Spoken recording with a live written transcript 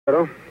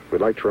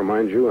We'd like to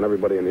remind you and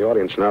everybody in the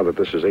audience now that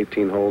this is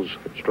 18 holes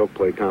stroke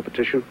play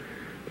competition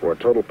for a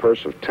total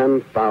purse of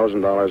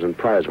 $10,000 in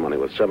prize money,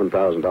 with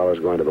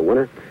 $7,000 going to the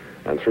winner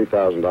and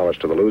 $3,000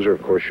 to the loser.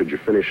 Of course, should you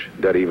finish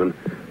dead even,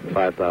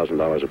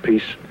 $5,000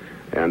 apiece.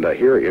 And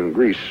here in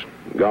Greece,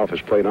 golf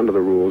is played under the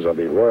rules of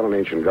the Royal and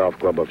Ancient Golf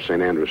Club of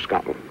St. Andrews,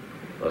 Scotland.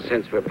 Well,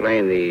 since we're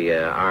playing the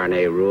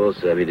R&A rules,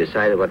 have you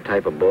decided what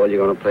type of ball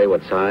you're going to play,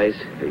 what size?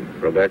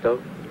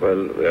 Roberto?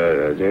 Well,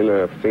 Gene,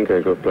 I think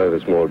I could play the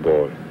small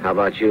ball. How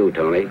about you,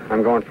 Tony?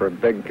 I'm going for a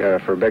big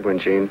one,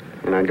 Gene,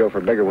 and I'd go for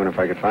a bigger one if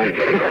I could find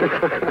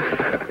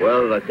it.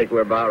 Well, I think we're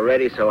about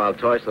ready, so I'll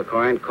toss the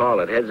coin. Call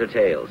it, heads or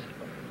tails?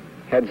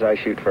 Heads, I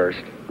shoot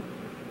first.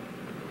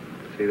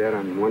 See that?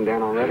 I'm one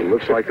down already. It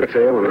looks like the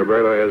tail, and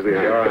Roberto has the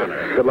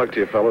honor. Good luck to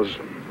you, fellas.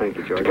 Thank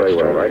you, George. Play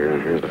well right here.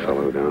 Here's the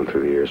fellow who down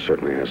through the years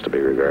certainly has to be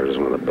regarded as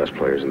one of the best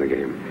players in the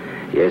game.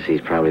 Yes,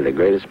 he's probably the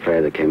greatest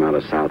player that came out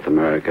of South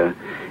America.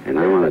 And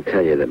I want to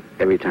tell you that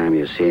every time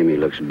you see him, he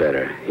looks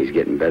better. He's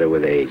getting better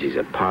with age. He's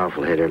a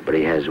powerful hitter, but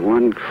he has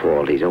one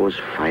fault. He's always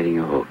fighting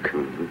a hook.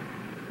 Mm-hmm.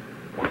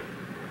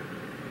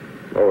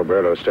 Well,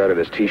 Roberto started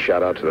his tee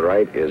shot out to the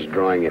right, is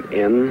drawing it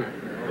in,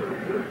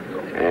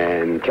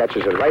 and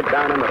catches it right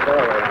down in the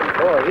fairway. And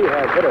boy, he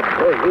has hit it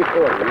big. He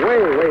threw it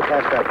way, way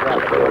past that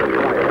crowd. The fellow in the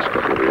last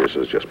couple of years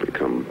has just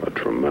become a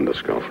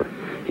tremendous golfer.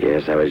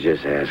 Yes, I was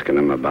just asking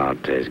him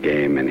about his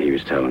game, and he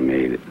was telling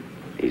me that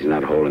he's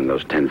not holding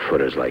those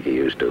 10-footers like he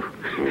used to.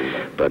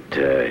 But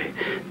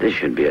this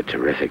should be a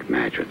terrific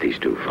match with these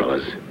two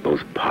fellas,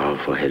 both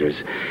powerful hitters.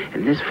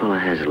 And this fella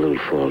has a little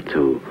fault,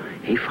 too.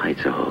 He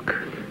fights a hook.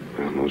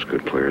 Well, most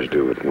good players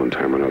do at one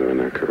time or another in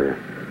their career.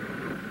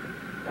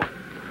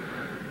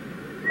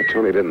 But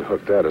Tony didn't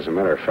hook that. As a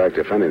matter of fact,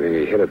 if anything,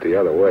 he hit it the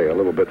other way, a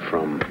little bit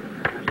from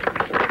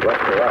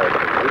left to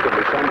right. He could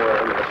be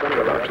somewhere in the vicinity.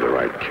 Out to the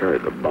right,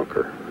 carried the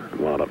bunker, and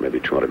wound up maybe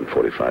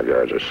 245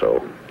 yards or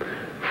so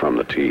from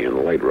the tee in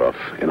the light rough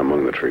in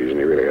among the trees, and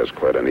he really has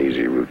quite an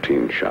easy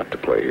routine shot to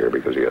play here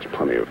because he has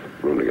plenty of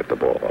room to get the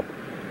ball up.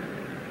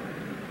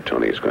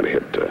 Tony is going to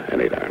hit an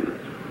 8-iron.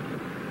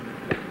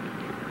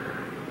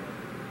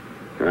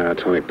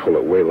 Tony pulled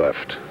it way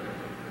left,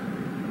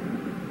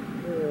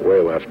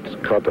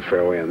 caught the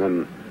fairway, and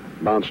then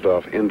bounced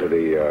off into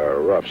the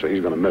rough, so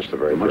he's going to miss the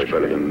very much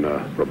better than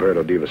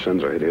Roberto De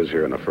Vicenzo hit his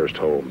here in the first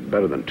hole.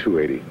 Better than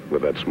 280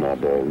 with that small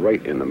ball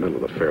right in the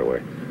middle of the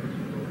fairway.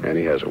 And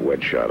he has a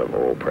wedge shot of,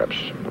 perhaps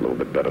a little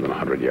bit better than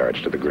 100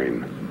 yards to the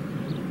green.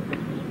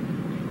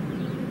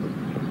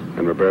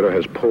 And Roberto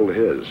has pulled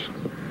his,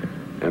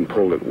 and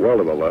pulled it well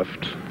to the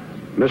left,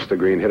 missed the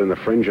green, hit in the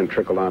fringe, and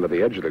trickled onto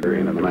the edge of the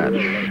green in the match.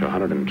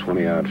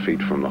 120-odd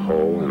feet from the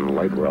hole in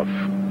light rough,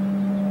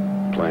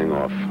 playing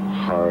off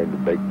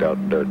hard,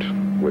 baked-out dirt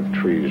with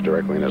trees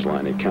directly in his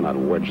line. He cannot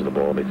wedge the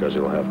ball because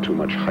he'll have too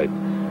much height.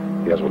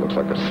 He has what looks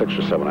like a 6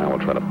 or 7 iron. Will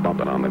try to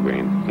bump it on the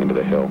green into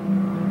the hill.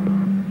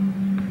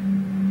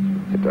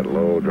 Hit that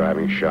low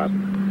driving shot,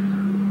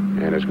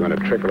 and is going to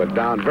trickle it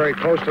down very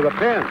close to the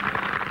pin.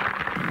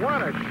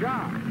 What a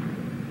shot!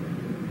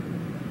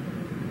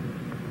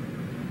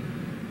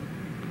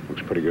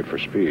 Looks pretty good for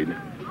speed.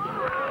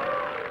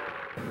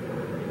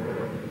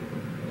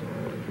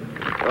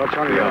 Well,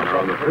 Tony,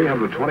 on the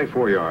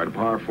 324-yard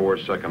par 4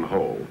 second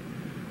hole,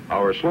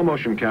 our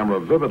slow-motion camera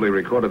vividly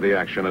recorded the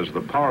action as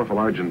the powerful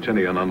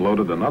Argentinian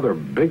unloaded another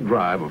big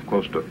drive of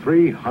close to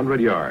 300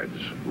 yards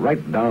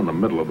right down the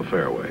middle of the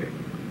fairway.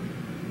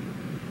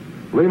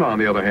 Lema, on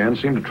the other hand,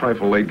 seemed a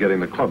trifle late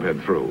getting the club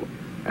head through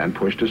and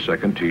pushed his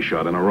second tee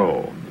shot in a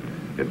row.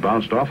 It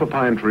bounced off a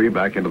pine tree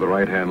back into the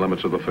right-hand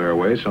limits of the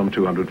fairway, some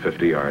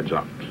 250 yards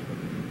out.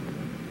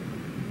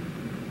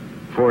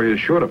 For his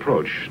short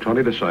approach,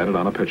 Tony decided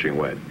on a pitching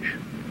wedge.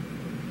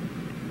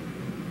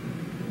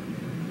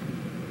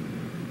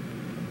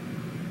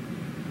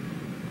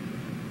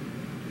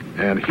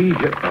 And he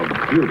hit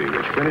a beauty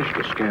which finished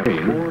the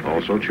scant.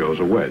 Also chose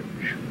a wedge.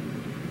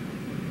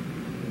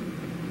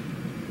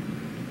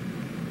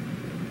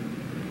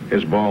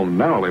 His ball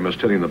narrowly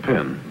missed hitting the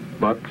pin,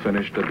 but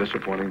finished a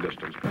disappointing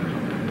distance.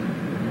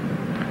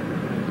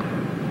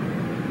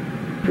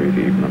 Very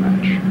deep in the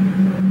match.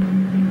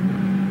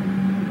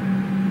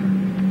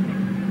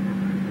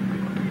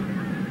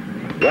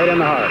 Right in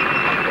the heart.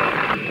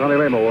 Tony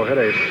Lema will hit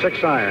a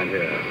 6-iron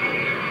here.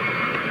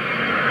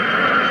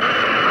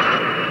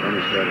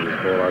 Tony started his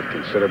ball out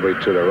considerably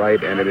to the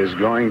right, and it is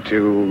going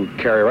to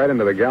carry right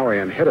into the galley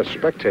and hit a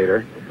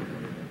spectator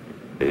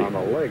on the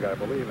leg, I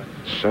believe.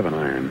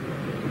 7-iron.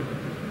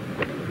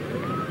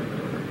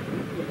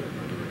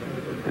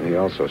 And he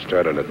also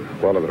started it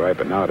well to the right,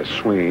 but now it is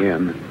swinging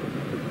in.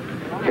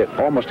 Hit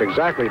almost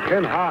exactly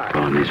pin high.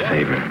 On his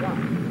favor.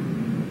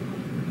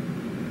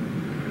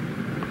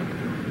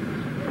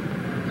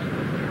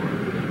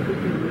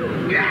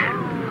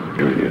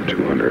 Giving you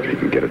 200 if he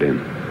can get it in.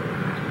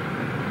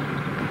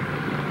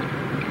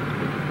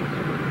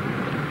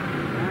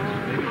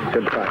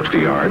 Good 60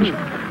 yards.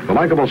 The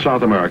likable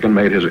South American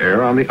made his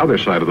error on the other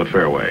side of the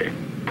fairway,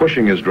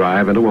 pushing his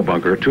drive into a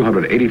bunker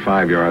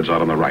 285 yards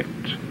out on the right.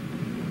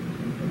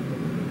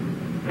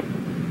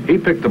 He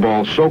picked the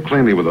ball so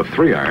cleanly with a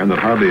 3-iron that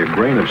hardly a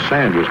grain of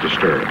sand was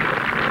disturbed.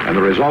 And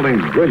the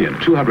resulting brilliant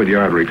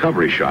 200-yard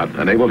recovery shot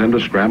enabled him to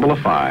scramble a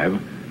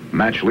 5,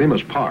 match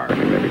Lema's par.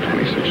 Maybe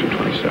 26 or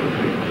 27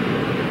 feet.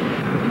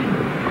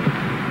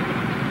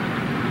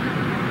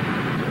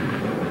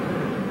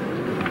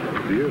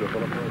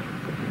 Beautiful approach.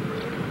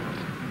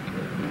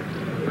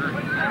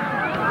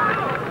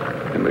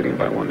 And leading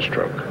by 1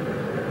 stroke.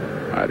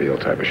 Ideal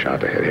type of shot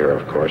to hit here,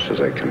 of course,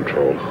 is a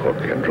controlled hook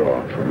and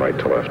draw from right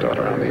to left out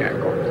around the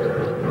ankle.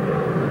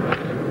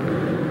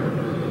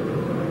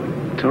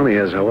 Tony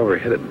has, however,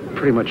 hit it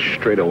pretty much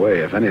straight away,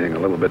 if anything, a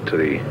little bit to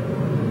the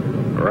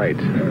right.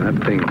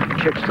 That thing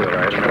kicks to the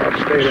right, and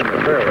it stayed in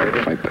the fairway.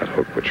 Fight that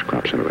hook, which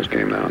crops into his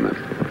game now and then.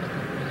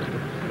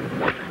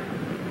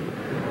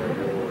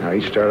 Now,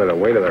 he started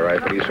away to the right,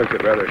 but he's hooked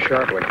it rather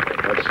sharply.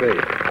 Let's see.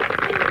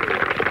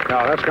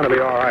 Now, that's going to be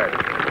all right.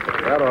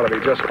 That ought to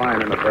be just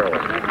fine in the fairway.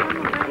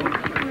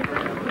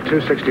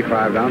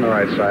 265 down the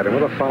right side, and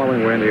with a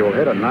following wind, he will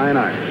hit a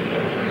 9-iron.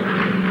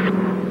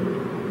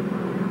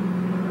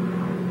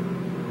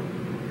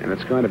 And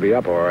it's going to be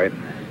up all right.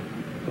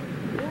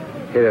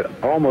 Hit it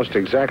almost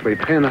exactly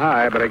pin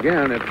high, but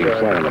again, it... He's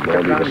flying the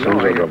ball. De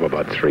Vicenzo drove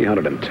about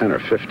 310 or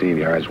 15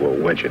 yards. Will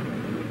wedge it.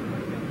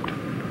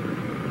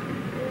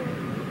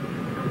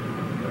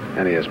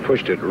 And he has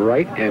pushed it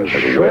right and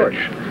short.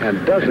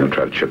 And doesn't... He'll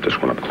try to chip this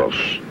one up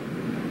close.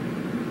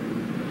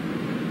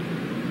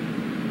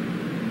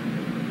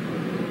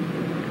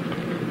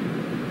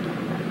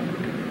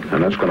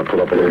 And that's going to pull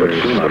up a little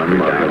bit soon on him.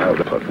 Down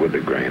the putt with the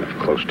grain of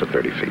close to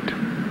 30 feet.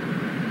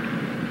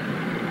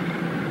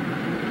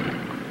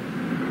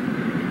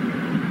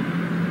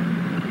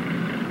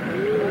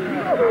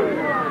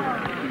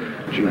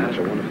 Gee, that's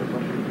a wonderful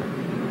putt.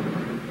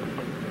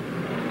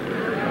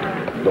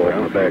 Go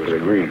on the back of the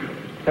green.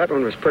 That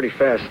one was pretty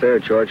fast there,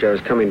 George. I was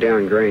coming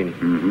down green.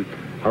 Mm-hmm.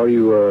 How do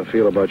you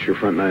feel about your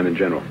front 9 in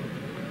general?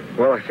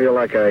 Well, I feel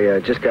like I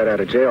just got out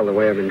of jail the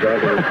way I've been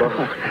driving the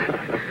ball.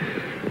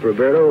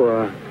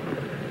 Roberto,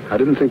 I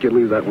didn't think you'd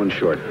leave that one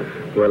short.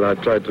 Well, I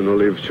tried to not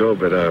leave short,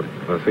 but I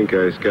think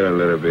I scared a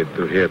little bit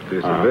to hit.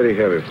 It's very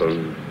heavy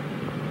from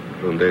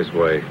this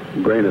way.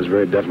 Grain is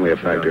very definitely a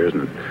factor,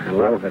 isn't it? A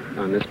lot of it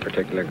on this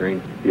particular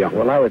green. Yeah.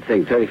 Well, I would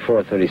think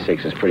 34,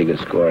 36 is pretty good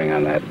scoring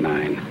on that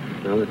 9.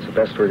 Well, that's the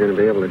best we're going to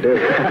be able to do.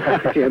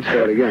 Can't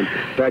start again.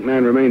 Back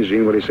 9 remains,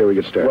 Gene. What do you say we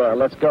get started? Well,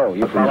 let's go.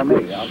 You follow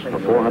me. A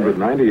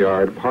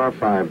 490-yard par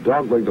 5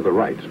 dogleg to the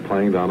right,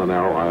 playing down a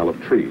narrow aisle of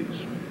trees.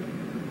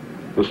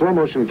 The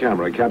slow-motion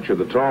camera captured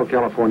the tall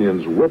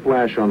Californian's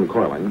whiplash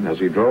uncoiling as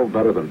he drove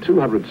better than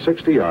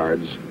 260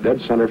 yards,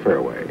 dead center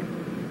fairway.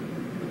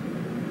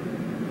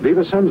 De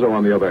Vicenzo,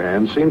 on the other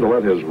hand, seemed to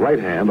let his right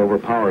hand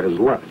overpower his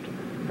left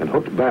and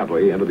hooked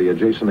badly into the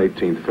adjacent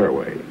 18th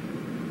fairway.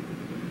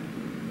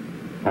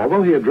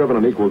 Although he had driven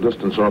an equal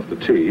distance off the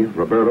tee,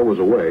 Roberto was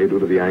away due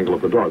to the angle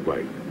of the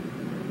dogleg.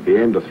 He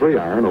aimed a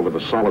 3-iron over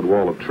the solid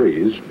wall of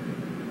trees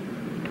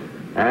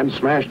and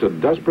smashed a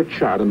desperate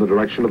shot in the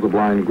direction of the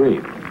blind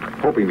green,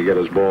 hoping to get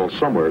his ball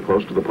somewhere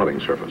close to the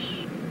putting surface.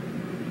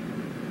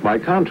 By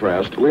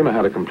contrast, Lema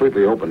had a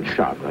completely open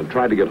shot and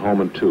tried to get home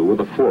in 2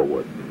 with a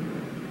 4-wood.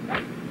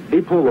 He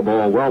pulled the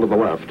ball well to the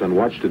left and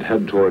watched it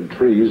head toward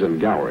trees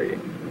and gallery.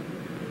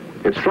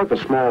 It struck a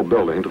small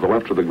building to the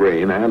left of the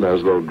green and,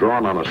 as though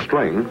drawn on a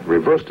string,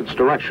 reversed its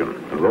direction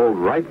and rolled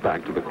right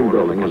back to the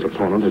building his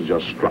opponent had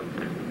just struck.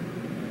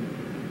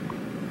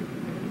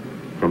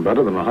 From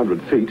better than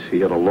 100 feet, he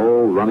hit a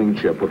low running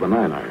chip with a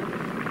 9-iron.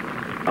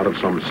 Out of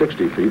some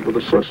 60 feet with a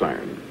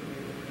 6-iron.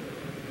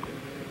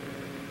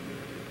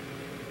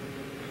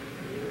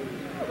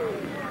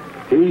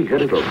 He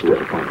hit it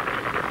stiff.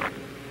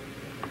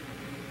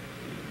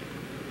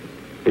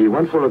 He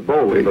went for it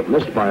boldly, but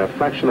missed by a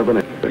fraction of an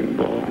inch. Big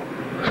ball.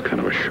 It's kind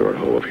of a short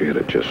hole. If you hit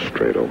it just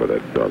straight over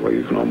that dogleg,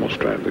 you can almost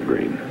drive the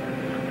green.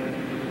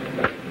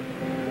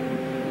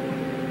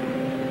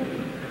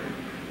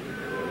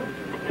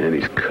 And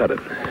he's cut it.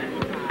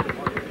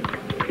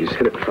 He's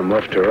hit it from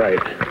left to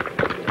right.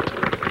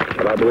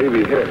 But I believe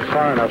he hit it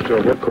far enough to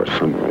avoid. Of course,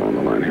 somewhere along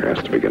the line here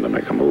has to begin to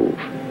make a move.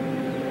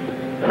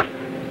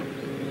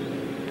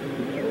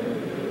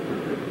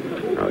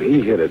 Now,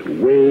 he hit it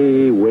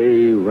way,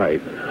 way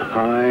right.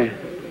 High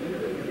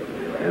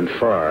and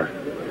far.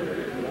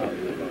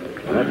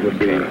 That would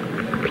be...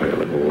 Play a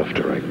little left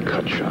to right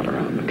cut shot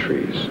around the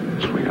trees.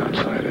 Swing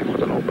outside in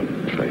with an open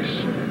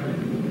face.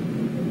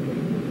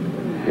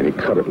 And he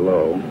cut it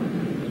low.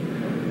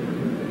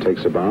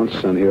 Takes a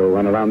bounce, and he'll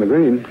run around the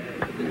green.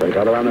 Right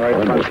out around the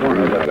right front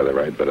corner. Out of the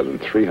right, better than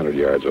 300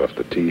 yards off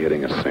the tee,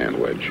 hitting a sand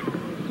wedge.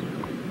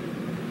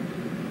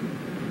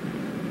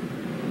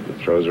 It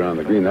throws around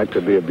the green. That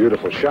could be a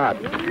beautiful shot.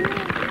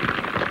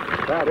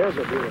 That is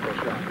a beautiful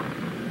shot.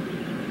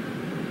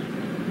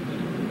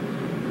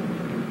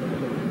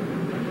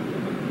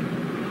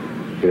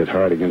 Hit it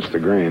hard against the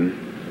grain.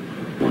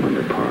 1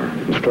 under par.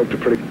 And stroked it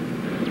pretty...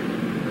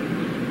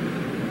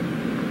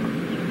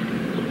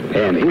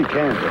 And he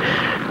can.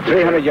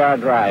 300-yard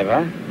drive,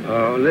 huh?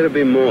 A little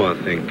bit more, I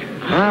think.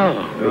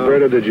 How?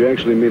 Roberto, did you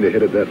actually mean to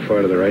hit it that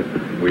far to the right?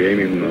 We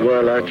aiming?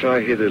 Well, I try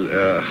hit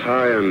a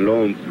high and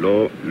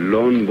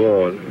long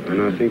ball,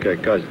 and I think I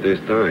catch this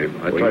time.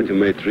 I try to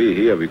make 3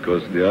 here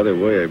because the other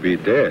way I'd be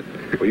dead.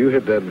 Well, you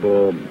hit that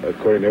ball,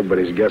 according to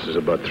everybody's guesses,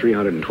 about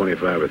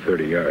 325 or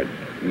 30 yards.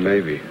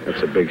 Maybe.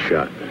 That's a big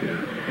shot. Yeah.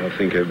 I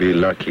think I'd be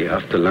lucky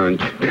after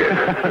lunch.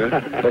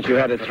 But you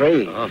had a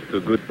 3.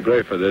 After good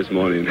breakfast this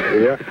morning.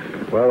 Yeah.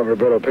 Well,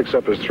 Roberto picks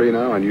up his 3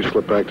 now, and you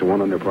slip back to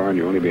 1 under par, and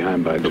you're only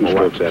behind by 2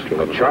 strokes after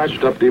 11. The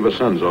charged-up De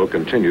Vicenzo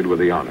continued with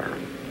the honor.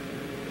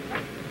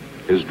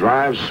 His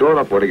drive soared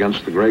upward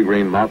against the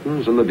gray-green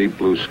mountains and the deep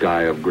blue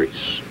sky of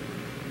Greece.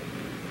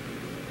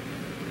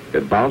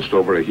 It bounced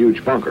over a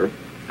huge bunker,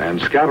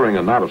 and scattering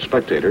a knot of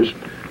spectators,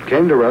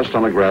 came to rest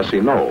on a grassy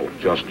knoll,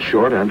 just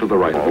short and to the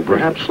right.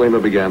 Perhaps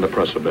Lema began to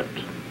press a bit.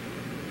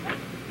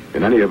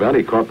 In any event,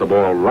 he caught the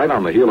ball right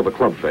on the heel of a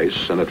club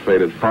face, and it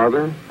faded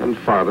farther and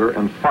farther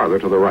and farther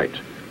to the right,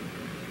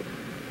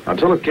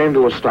 until it came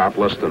to a stop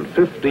less than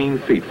 15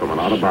 feet from an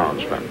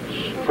out-of-bounds fence.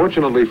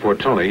 Fortunately for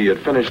Tony, he had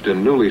finished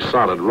in newly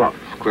sodded rough,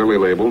 clearly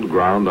labeled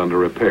ground under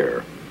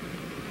repair,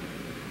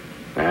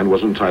 and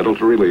was entitled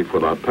to relief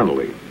without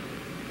penalty.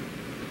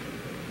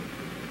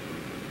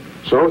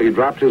 So he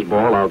dropped his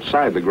ball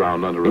outside the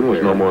ground under repair. It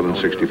was no more than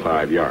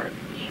 65 yards.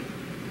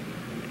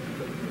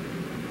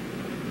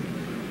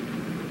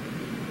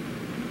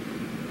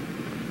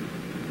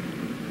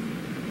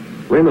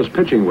 Lema's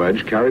pitching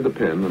wedge carried the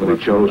pin, and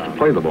he chose to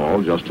play the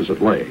ball just as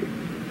it lay.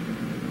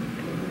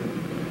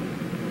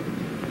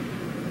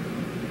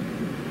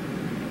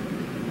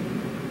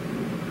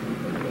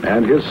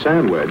 And his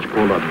sand wedge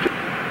pulled up.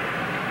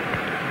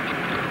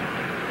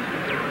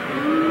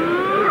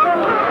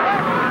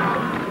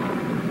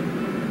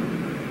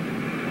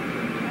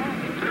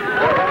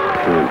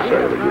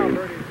 Inside of the green.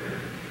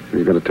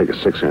 He's going to take a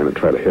 6-iron and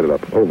try to hit it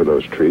up over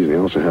those trees, and he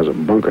also has a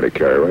bunker to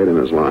carry right in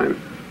his line.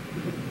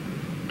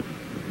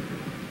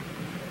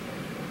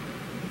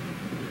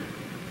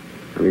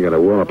 And you got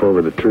to well up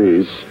over the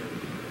trees.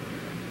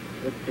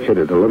 Hit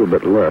it a little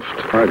bit left.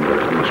 Hard, but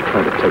I must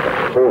try to take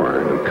a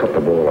 4-iron and cut the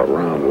ball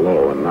around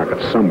low and knock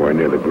it somewhere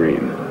near the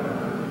green.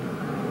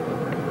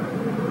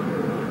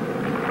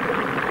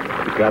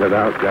 He got it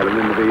out, got it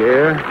into the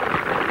air.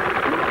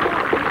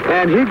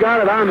 And he got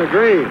it on the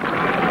green.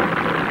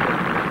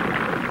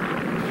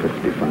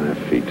 55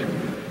 feet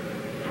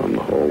from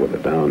the hole with a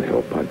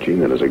downhill putt. Gene,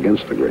 that is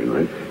against the green,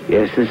 right?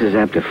 Yes, this is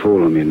apt to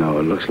fool him, you know.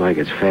 It looks like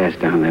it's fast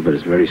down there, but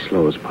it's very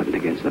slow. It's putting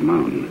against the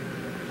mountain.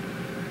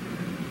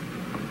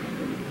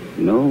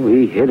 No,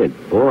 he hit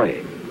it.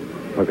 Boy.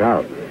 Look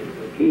out.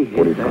 He hit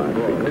 45 that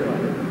ball. feet.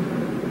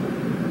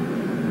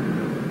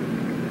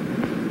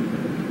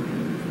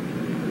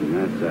 And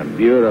that's a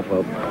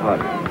beautiful putt.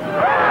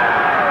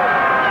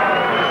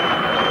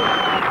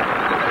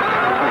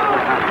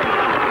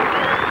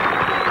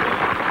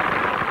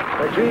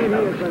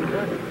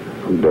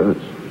 Who does?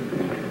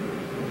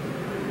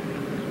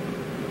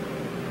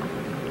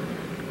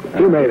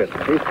 He made it.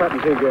 He's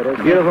putting too good.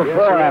 Beautiful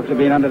 4 after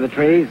being under the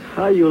trees.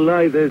 How you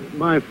like this,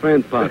 my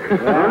friend, Pat?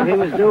 Well, he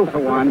was due for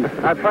one.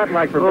 I putt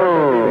like for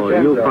Oh,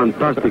 you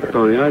fantastic,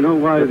 Tony. I know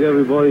why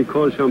everybody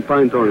calls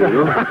Champagne Tony,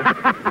 you know?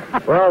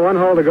 Well, 1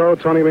 hole to go.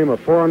 Tony Lema,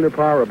 4 under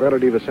par. Roberto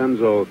De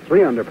Vicenzo,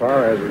 3 under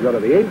par as we go to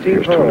the 18th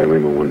Here's hole. Tony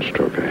Lema 1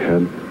 stroke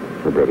ahead.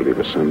 Roberto De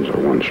Vicenzo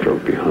 1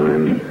 stroke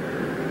behind.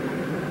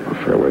 A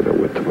fairway the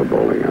width of a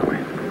bowling alley.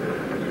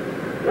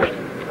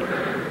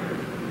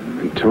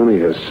 And Tony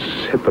has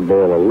hit the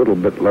ball a little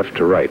bit left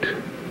to right.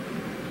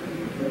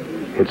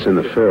 Hits in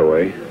the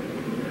fairway.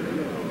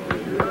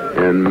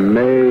 And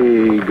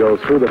may go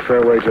through the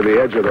fairway to the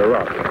edge of the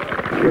rough.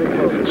 If he can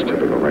hit his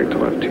typical right to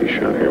left tee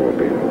shot here, we'll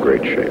be in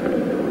great shape.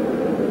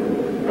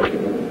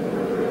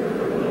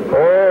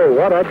 Oh,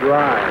 what a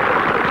drive.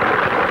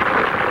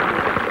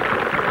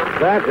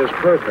 That is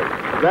perfect.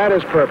 That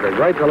is perfect.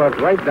 Right to left,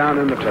 right down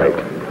in the tape.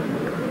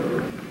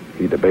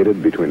 He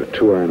debated between a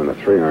 2-iron and a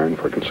 3-iron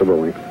for a considerable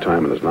length of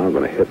time and is now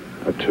going to hit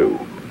a 2.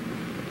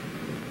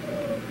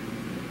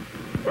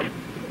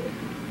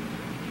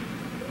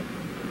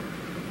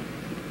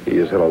 He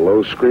has hit a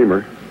low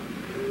screamer,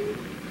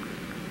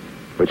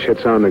 which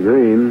hits on the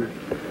green,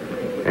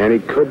 and he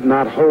could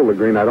not hold the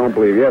green, I don't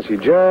believe. Yes, he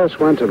just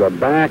went to the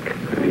back.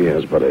 And he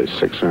has but a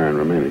 6-iron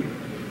remaining,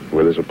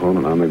 with his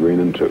opponent on the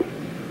green in 2.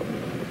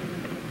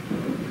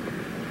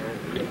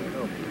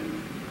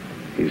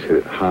 He's hit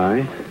it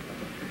high,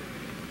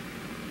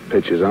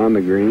 pitches on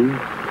the green,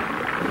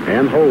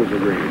 and holds the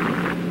green.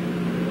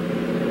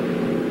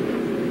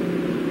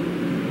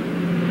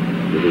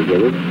 Did he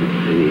get it?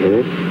 Did he hit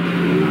it?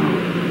 No.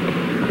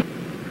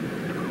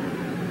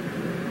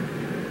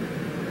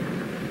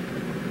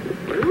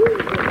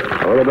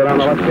 A little bit on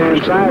the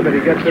left-hand side, but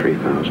he gets it.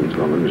 3,000 to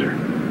the loser.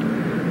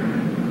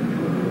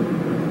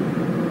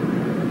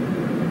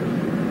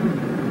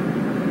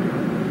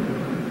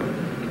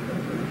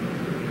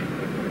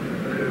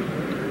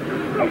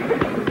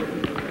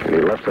 And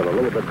he left it a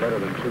little bit better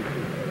than 2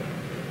 feet.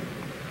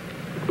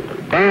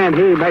 And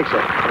he makes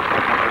it.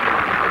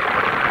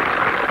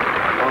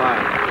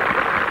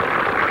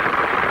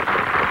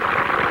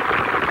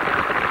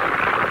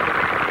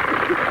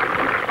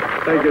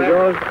 Thank you,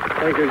 George.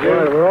 Thank you,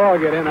 George. We'll all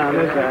get in on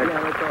this act.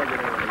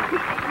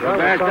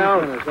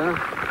 Roberto, Finish, huh?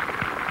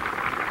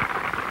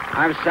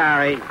 I'm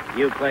sorry.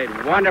 You played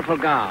wonderful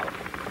golf.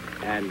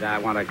 And I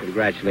want to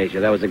congratulate you.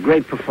 That was a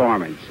great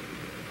performance.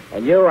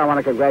 And you, I want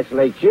to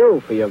congratulate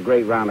you for your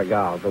great round of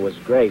golf. It was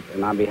great.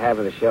 And on behalf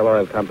of the Shell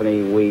Oil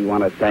Company, we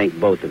want to thank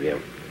both of you.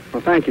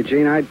 Well, thank you,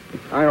 Gene.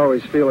 I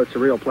always feel it's a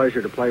real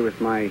pleasure to play with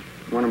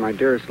one of my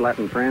dearest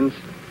Latin friends,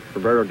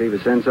 Roberto De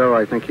Vicenzo.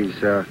 I think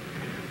he's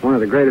one of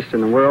the greatest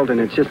in the world,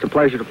 and it's just a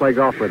pleasure to play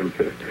golf with him.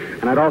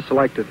 And I'd also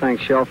like to thank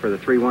Shell for the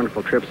 3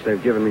 wonderful trips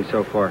they've given me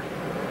so far.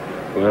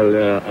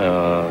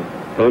 Well,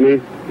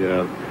 Tony,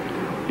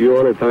 you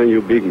all the time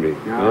you beat me.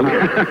 Huh?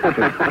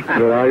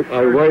 But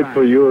I wait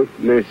for you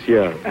next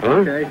year.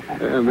 Huh?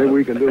 Okay. Maybe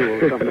we can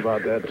do something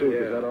about that, too,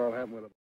 because that all happened with